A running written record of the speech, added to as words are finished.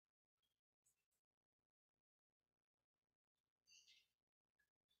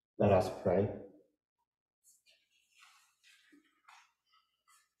Let us pray.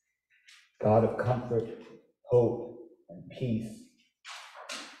 God of comfort, hope, and peace,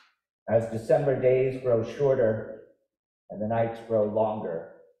 as December days grow shorter and the nights grow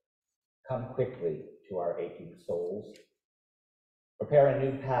longer, come quickly to our aching souls. Prepare a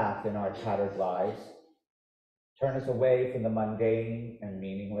new path in our tattered lives. Turn us away from the mundane and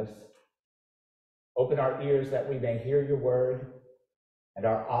meaningless. Open our ears that we may hear your word, and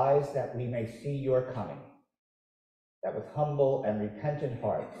our eyes that we may see your coming, that with humble and repentant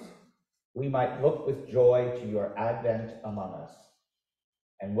hearts we might look with joy to your advent among us,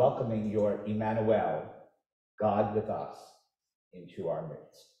 and welcoming your Emmanuel, God with us, into our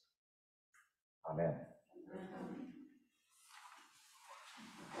midst. Amen.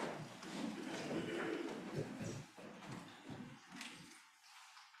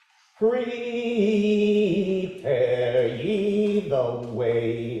 Prepare ye the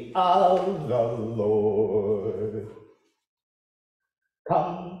way of the Lord.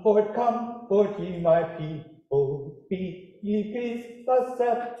 Comfort ye my people, be ye peace, thus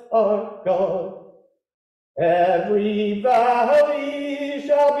saith our God. Every valley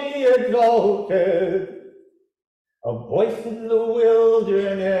shall be exalted, a voice in the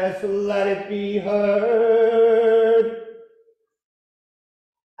wilderness, let it be heard.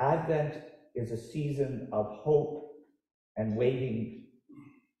 Advent is a season of hope and waiting,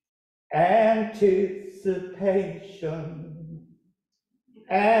 anticipation.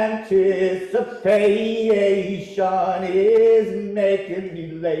 Anticipation is making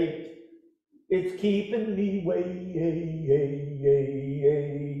me late. It's keeping me waiting.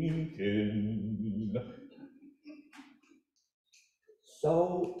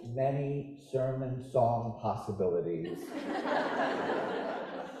 So many sermon song possibilities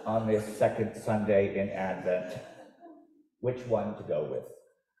on this second Sunday in Advent. Which one to go with?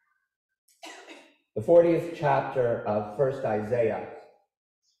 The 40th chapter of 1st Isaiah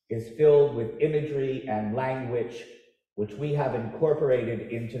is filled with imagery and language which we have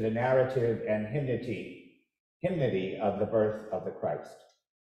incorporated into the narrative and hymnody of the birth of the Christ.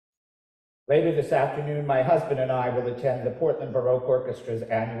 Later this afternoon, my husband and I will attend the Portland Baroque Orchestra's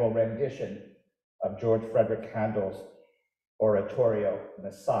annual rendition of George Frederick Handel's oratorio,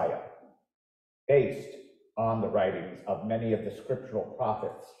 Messiah, based on the writings of many of the scriptural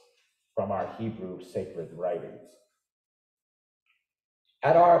prophets from our Hebrew sacred writings.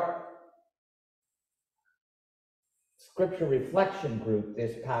 At our scripture reflection group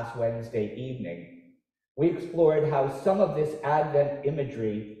this past Wednesday evening, we explored how some of this Advent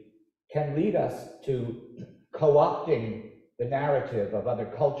imagery can lead us to co-opting the narrative of other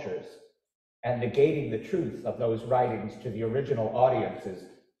cultures and negating the truth of those writings to the original audiences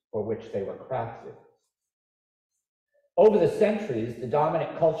for which they were crafted. Over the centuries, the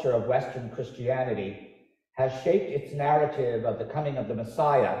dominant culture of Western Christianity has shaped its narrative of the coming of the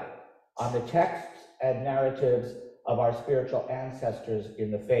Messiah on the texts and narratives of our spiritual ancestors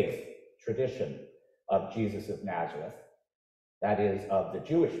in the faith tradition of Jesus of Nazareth, that is, of the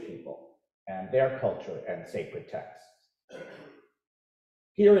Jewish people and their culture and sacred texts.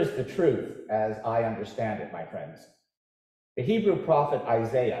 Here is the truth as I understand it, my friends. The Hebrew prophet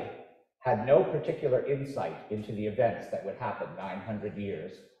Isaiah had no particular insight into the events that would happen 900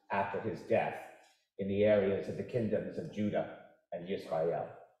 years after his death in the areas of the kingdoms of Judah and Israel.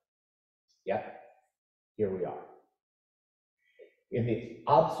 Yet, here we are, in the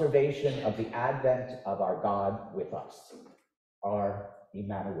observation of the advent of our God with us, our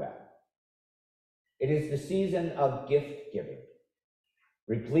Emmanuel. It is the season of gift giving,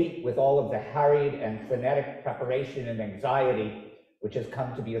 replete with all of the harried and frenetic preparation and anxiety which has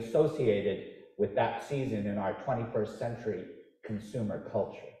come to be associated with that season in our 21st century consumer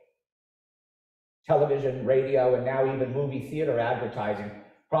culture. Television, radio, and now even movie theater advertising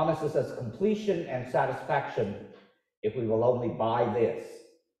promises us completion and satisfaction if we will only buy this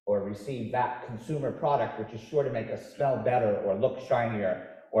or receive that consumer product which is sure to make us smell better or look shinier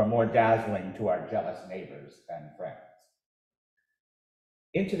or more dazzling to our jealous neighbors and friends.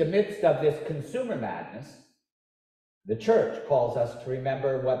 Into the midst of this consumer madness, the church calls us to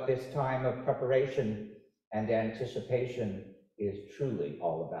remember what this time of preparation and anticipation is truly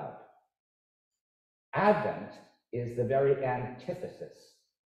all about. Advent is the very antithesis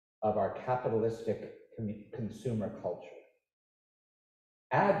of our capitalistic consumer culture.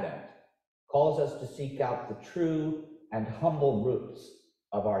 Advent calls us to seek out the true and humble roots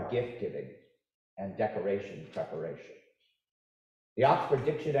of our gift giving and decoration preparation. The Oxford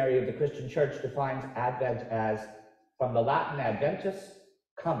Dictionary of the Christian Church defines Advent as, from the Latin adventus,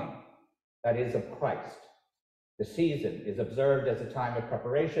 coming, that is, of Christ, The season is observed as a time of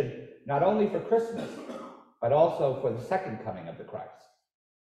preparation, not only for Christmas, but also for the second coming of the Christ.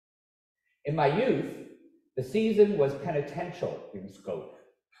 In my youth, the season was penitential in scope,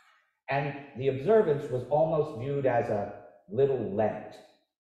 and the observance was almost viewed as a little Lent.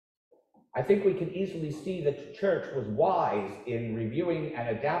 I think we can easily see that the church was wise in reviewing and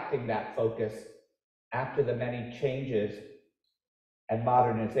adapting that focus after the many changes and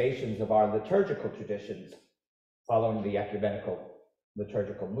modernizations of our liturgical traditions following the ecumenical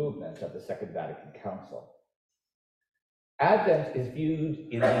liturgical movement of the Second Vatican Council. Advent is viewed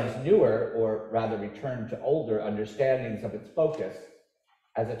in these newer, or rather returned to older, understandings of its focus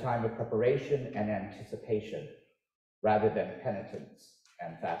as a time of preparation and anticipation, rather than penitence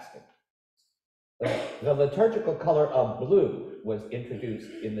and fasting. The liturgical color of blue was introduced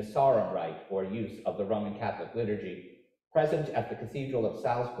in the Sarum rite, or use of the Roman Catholic liturgy, present at the Cathedral of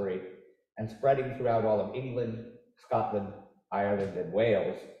Salisbury and spreading throughout all of England, Scotland, Ireland, and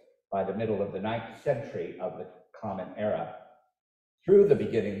Wales by the middle of the 9th century of the Common Era, through the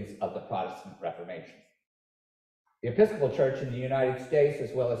beginnings of the Protestant Reformation. The Episcopal Church in the United States,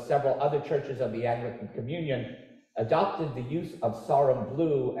 as well as several other churches of the Anglican Communion, adopted the use of Sarum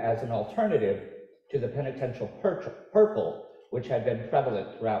blue as an alternative to the penitential purple, which had been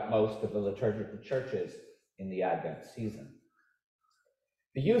prevalent throughout most of the liturgical churches in the Advent season.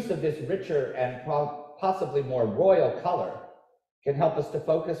 The use of this richer and possibly more royal color can help us to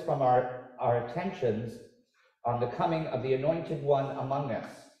focus from our attentions on the coming of the Anointed One among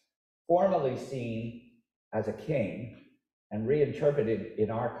us, formerly seen as a king and reinterpreted in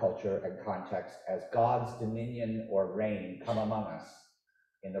our culture and context as God's dominion or reign come among us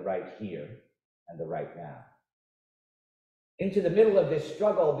in the right here and the right now. Into the middle of this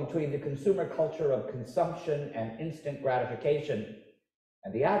struggle between the consumer culture of consumption and instant gratification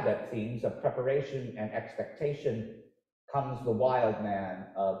and the Advent themes of preparation and expectation comes the wild man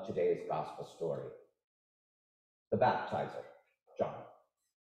of today's gospel story, the baptizer, John.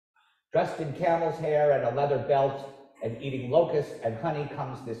 Dressed in camel's hair and a leather belt and eating locusts and honey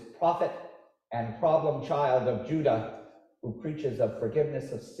comes this prophet and problem child of Judah who preaches of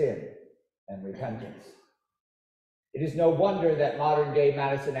forgiveness of sin and repentance. It is no wonder that modern-day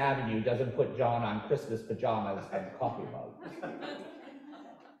Madison Avenue doesn't put John on Christmas pajamas and coffee mugs.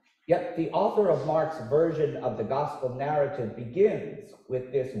 Yet the author of Mark's version of the gospel narrative begins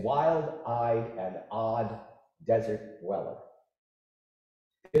with this wild-eyed and odd desert dweller,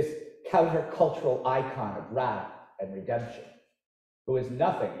 this countercultural icon of wrath and redemption, who is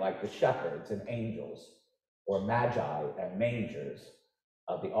nothing like the shepherds and angels or magi and mangers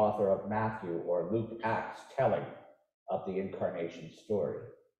of the author of Matthew or Luke Acts telling of the incarnation story.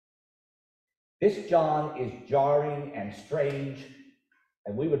 This John is jarring and strange,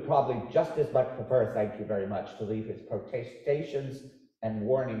 and we would probably just as much prefer, thank you very much, to leave his protestations and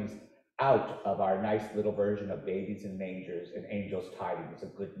warnings out of our nice little version of babies in mangers and angels' tidings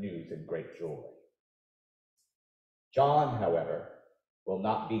of good news and great joy. John, however, will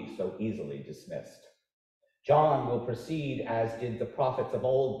not be so easily dismissed. John will proceed, as did the prophets of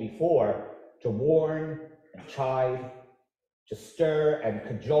old before, to warn and chide, to stir and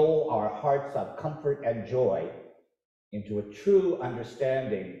cajole our hearts of comfort and joy into a true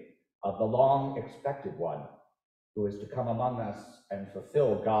understanding of the long-expected one who is to come among us and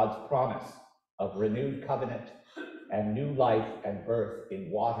fulfill God's promise of renewed covenant and new life and birth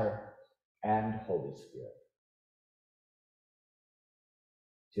in water and Holy Spirit.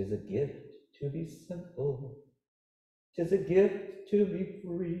 'Tis a gift to be simple, 'tis a gift to be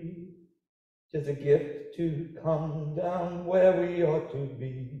free, 'tis a gift to come down where we ought to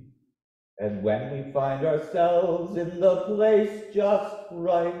be. And when we find ourselves in the place just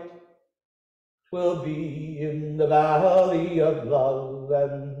right, we'll be in the valley of love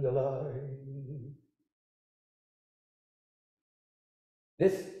and light.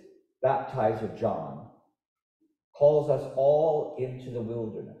 This baptizer, John, calls us all into the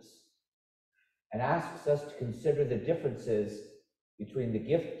wilderness and asks us to consider the differences between the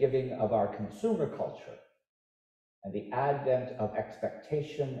gift-giving of our consumer culture and the advent of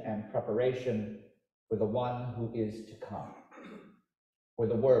expectation and preparation for the one who is to come, for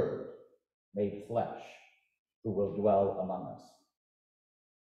the Word made flesh, who will dwell among us.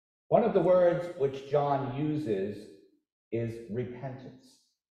 One of the words which John uses is repentance.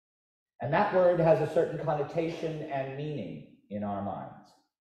 And that word has a certain connotation and meaning in our minds.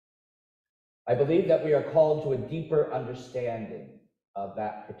 I believe that we are called to a deeper understanding of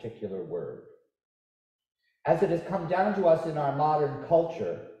that particular word. As it has come down to us in our modern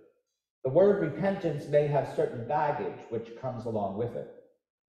culture, the word repentance may have certain baggage which comes along with it.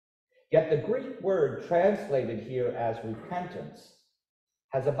 Yet the Greek word translated here as repentance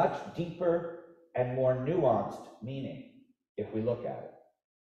has a much deeper and more nuanced meaning if we look at it.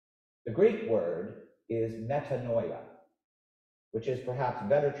 The Greek word is metanoia, which is perhaps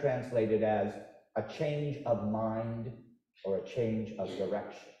better translated as a change of mind or a change of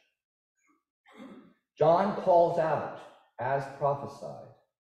direction. John calls out, as prophesied,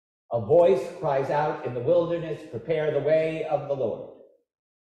 a voice cries out in the wilderness, prepare the way of the Lord.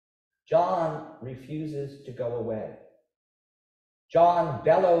 John refuses to go away. John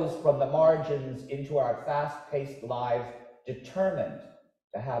bellows from the margins into our fast-paced lives, determined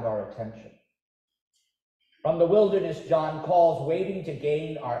to have our attention. From the wilderness, John calls, waiting to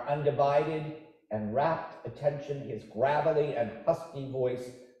gain our undivided and rapt attention, his gravelly and husky voice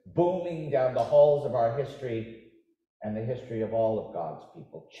booming down the halls of our history and the history of all of God's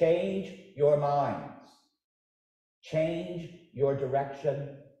people. Change your minds, change your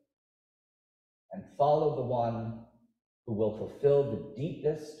direction, and follow the one who will fulfill the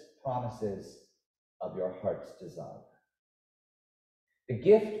deepest promises of your heart's desire. The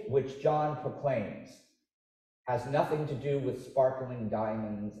gift which John proclaims has nothing to do with sparkling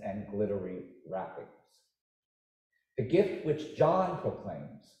diamonds and glittery wrappings. The gift which John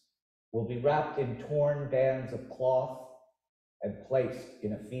proclaims will be wrapped in torn bands of cloth and placed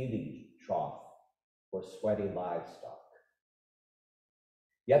in a feeding trough for sweaty livestock.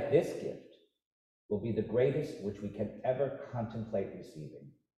 Yet this gift will be the greatest which we can ever contemplate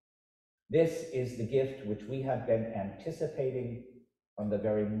receiving. This is the gift which we have been anticipating from the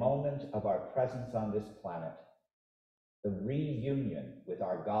very moment of our presence on this planet, the reunion with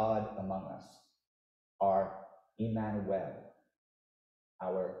our God among us, our Emmanuel,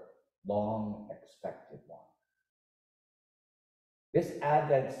 our long-expected one. This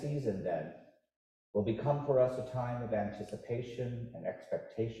Advent season, then, will become for us a time of anticipation and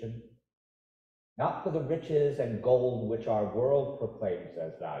expectation, not for the riches and gold which our world proclaims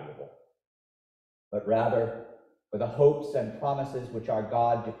as valuable, but rather for the hopes and promises which our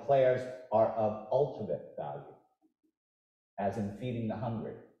God declares are of ultimate value, as in feeding the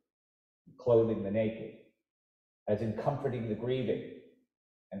hungry, clothing the naked, as in comforting the grieving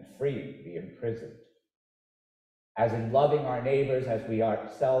and freeing the imprisoned, as in loving our neighbors as we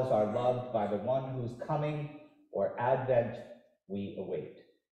ourselves are loved by the one whose coming or advent we await.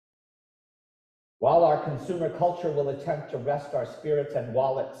 While our consumer culture will attempt to wrest our spirits and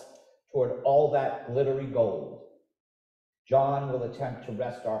wallets toward all that glittery gold, John will attempt to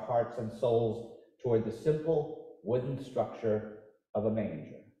wrest our hearts and souls toward the simple wooden structure of a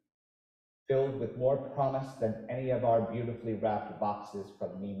manger, filled with more promise than any of our beautifully wrapped boxes from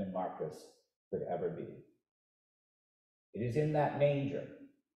Neiman Marcus could ever be. It is in that manger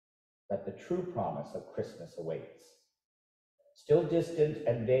that the true promise of Christmas awaits. Still distant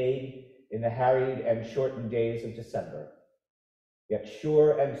and vague in the harried and shortened days of December, yet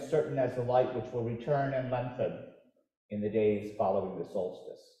sure and certain as the light which will return and lengthen in the days following the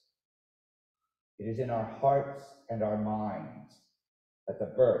solstice. It is in our hearts and our minds that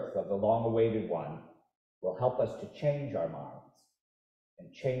the birth of the long-awaited one will help us to change our minds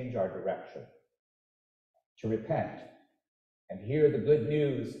and change our direction, to repent and hear the good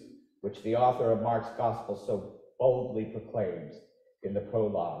news which the author of Mark's Gospel so boldly proclaims in the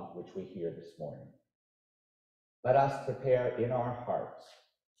prologue which we hear this morning. Let us prepare in our hearts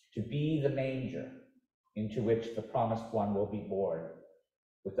to be the manger into which the promised one will be born,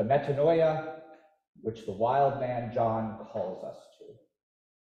 with the metanoia which the wild man John calls us to.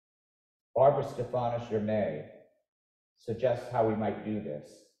 Barbara Stephanis Germain suggests how we might do this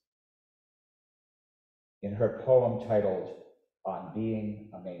in her poem titled On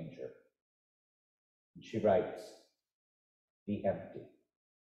Being a Manger. And she writes, be empty,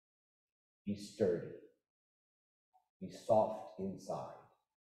 be sturdy, be soft inside,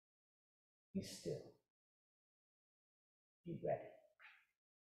 be still, be ready.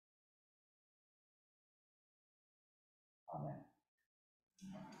 Amen.